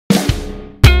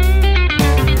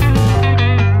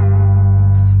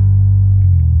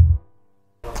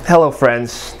Hello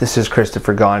friends, this is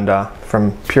Christopher Gonda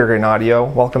from Pure Grain Audio.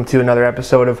 Welcome to another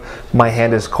episode of My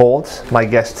Hand is Cold. My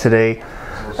guest today,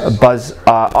 Buzz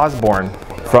Osborne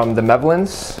from the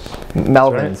Melvins.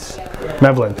 Melvins.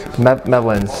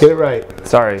 Melvins. Get it right.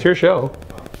 Sorry. It's your show.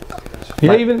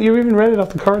 You even read it off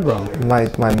the card wrong. My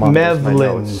mom does my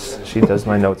notes. She does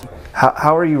my notes.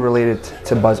 How are you related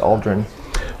to Buzz Aldrin?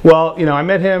 Well, you know, I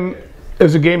met him. It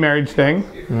was a gay marriage thing.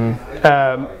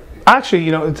 Actually,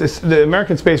 you know, it's the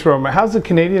American space program. How's the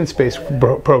Canadian space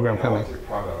program coming?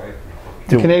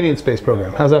 The Canadian space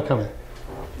program. How's that coming?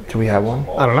 Do we have one?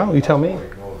 I don't know. You tell me.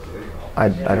 I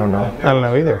don't know. I don't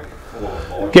know either.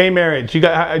 Gay marriage.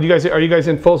 Are you guys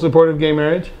in full support of gay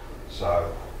marriage?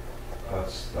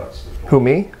 Who,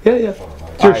 me? Yeah.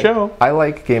 It's your show. I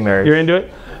like gay marriage. You're into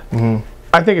it? Mm-hmm.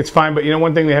 I think it's fine, but you know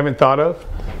one thing they haven't thought of?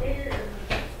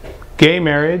 Gay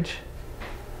marriage.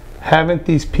 Haven't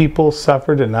these people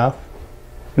suffered enough?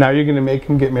 Now you're going to make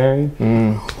them get married?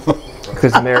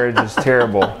 Because marriage is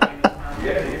terrible.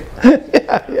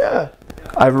 Yeah.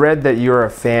 I've read that you're a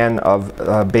fan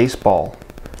of baseball.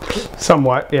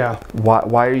 Somewhat, yeah.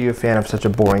 Why are you a fan of such a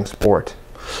boring sport?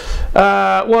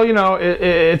 Well, you know,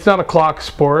 it's not a clock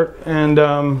sport,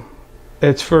 and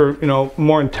it's for, you know,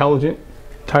 more intelligent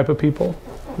type of people.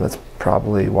 That's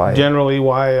probably why. Generally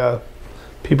why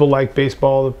people like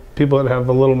baseball. The people that have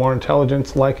a little more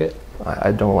intelligence like it.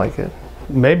 I don't like it.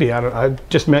 Maybe. I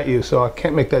just met you, so I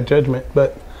can't make that judgment.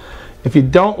 But if you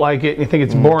don't like it and you think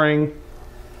it's boring,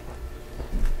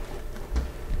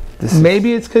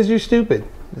 maybe it's because you're stupid.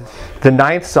 The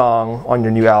 9th song on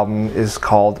your new album is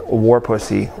called War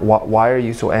Pussy. Why are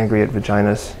you so angry at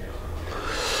vaginas?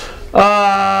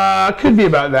 It could be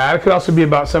about that. It could also be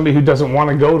about somebody who doesn't want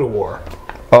to go to war.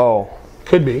 Oh.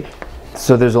 Could be.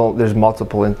 So there's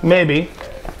multiple. Maybe.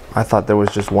 I thought there was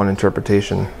just one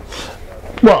interpretation.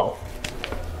 Well,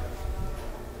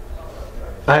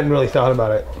 I hadn't really thought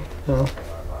about it. You know?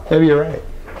 Maybe you're right.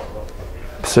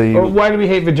 So you. Or why do we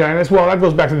hate vaginas? Well, that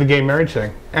goes back to the gay marriage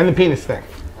thing and the penis thing.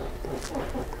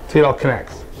 See, it all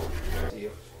connects.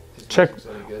 Check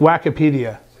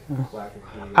Wikipedia.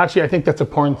 Actually, I think that's a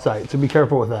porn site, so be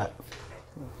careful with that.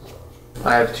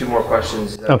 I have 2 more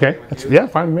questions. Okay. Yeah,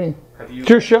 fine with me. It's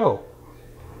your show.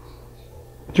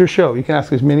 It's your show. You can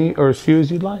ask as many or as few as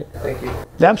you'd like. Thank you.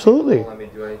 Absolutely. Don't let me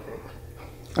do anything.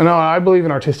 No, I believe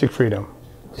in artistic freedom.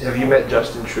 Have you met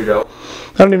Justin Trudeau?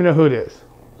 I don't even know who it is.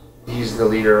 He's the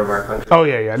leader of our country. Oh,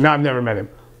 yeah. No, I've never met him.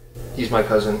 He's my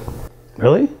cousin.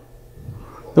 Really?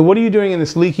 Then what are you doing in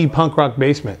this leaky punk rock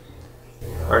basement?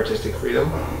 Artistic freedom.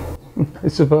 I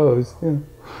suppose. Yeah.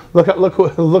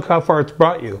 Look how far it's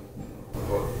brought you.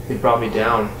 He brought me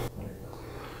down.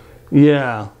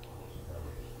 Yeah.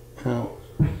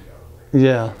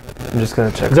 Yeah. I'm just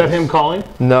gonna check. Is that him calling?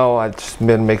 No, I just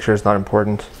made to make sure it's not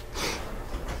important.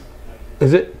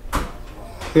 Is it?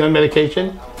 You on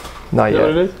medication? Not yet.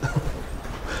 Is that what it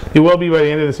is? You will be by the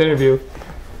end of this interview.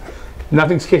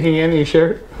 Nothing's kicking in your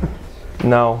shirt?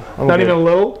 No. Not even a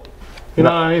little? You're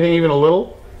not on anything even a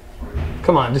little?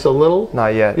 Come on, just a little?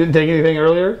 Not yet. You didn't take anything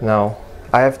earlier? No.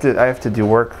 I have to do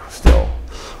work still.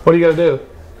 What do you got to do?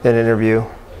 An interview.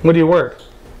 What do you work?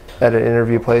 At an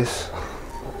interview place.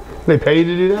 They pay you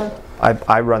to do that?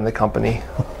 I run the company.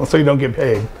 Well, so you don't get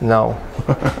paid? No.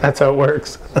 That's how it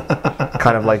works.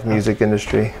 Kind of like music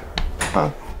industry. Huh.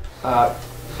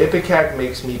 Ipecac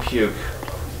makes me puke.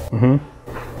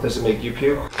 Does it make you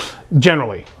puke?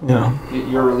 Generally. Yeah.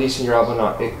 You're releasing your album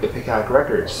on Ipecac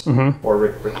Records or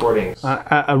recordings.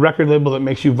 A record label that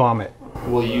makes you vomit.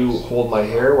 Will you hold my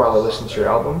hair while I listen to your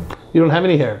album? You don't have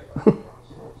any hair.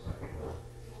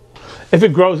 If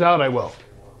it grows out, I will.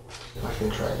 I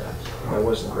can try that. That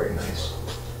wasn't very nice.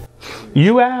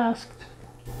 You asked.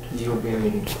 You would be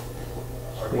mean.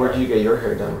 Where do you get your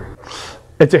hair done?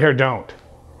 It's a hair don't.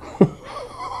 Do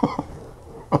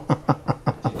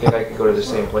you think I could go to the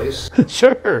same place?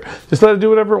 Sure. Just let it do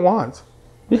whatever it wants.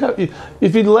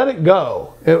 If you let it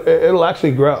go, it'll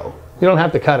actually grow. You don't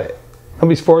have to cut it.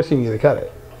 Nobody's forcing you to cut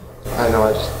it. I know,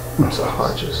 I'm so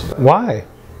conscious about it. Why?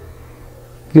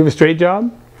 You have a straight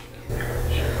job?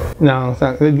 No, it's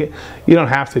not. You don't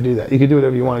have to do that. You can do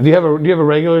whatever you want. Do you have a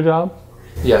regular job?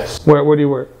 Yes. Where do you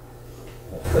work?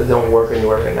 I don't work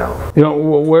anywhere right now. You know,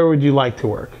 where would you like to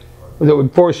work? That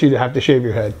would force you to have to shave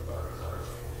your head.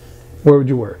 Where would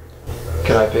you work?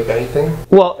 Can I pick anything?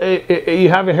 Well, you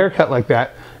have a haircut like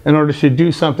that in order to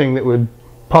do something that would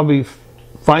probably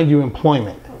find you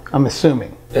employment, I'm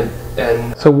assuming.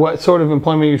 And so what sort of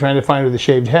employment are you trying to find with a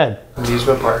shaved head?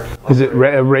 Amusement park. Is it a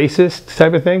racist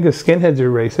type of thing? Because skinheads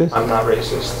are racist. I'm not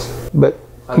racist. But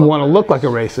you want to look like a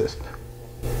racist.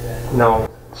 No.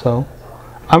 So?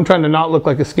 I'm trying to not look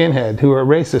like a skinhead who are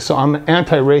racist, so I'm an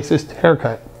anti-racist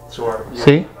haircut. Sure.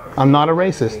 See? I'm not a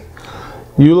racist.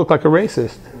 You look like a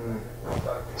racist.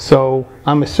 So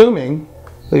I'm assuming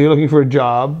that you're looking for a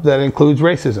job that includes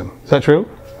racism. Is that true?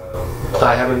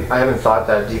 I haven't thought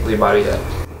that deeply about it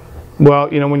yet.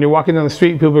 Well, you know, when you're walking down the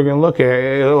street, people are going to look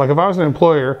at you. Like if I was an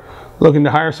employer looking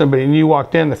to hire somebody and you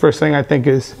walked in, the first thing I think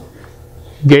is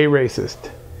gay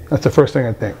racist. That's the first thing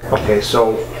I think. Okay,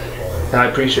 so, and I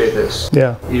appreciate this.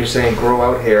 Yeah. You're saying grow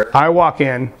out hair. I walk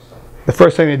in, the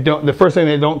first thing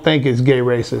they don't think is gay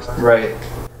racist. Right.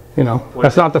 You know,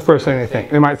 that's not the first thing they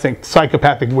think. They might think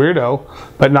psychopathic weirdo,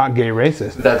 but not gay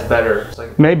racist. That's better. It's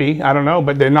like, Maybe, I don't know,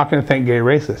 but they're not going to think gay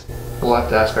racist. we'll have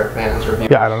to ask our fans or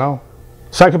viewers. Yeah, I don't know.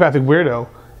 Psychopathic weirdo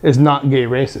is not gay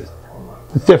racist.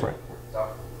 It's different.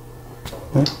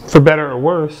 Yeah. For better or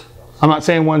worse. I'm not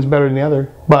saying one's better than the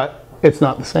other, but it's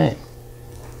not the same.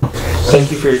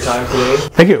 Thank you for your time today.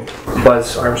 Thank you.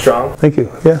 Buzz Armstrong. Thank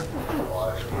you. Yeah.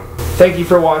 Thank you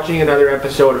for watching another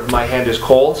episode of My Hand is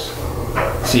Cold.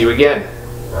 See you again.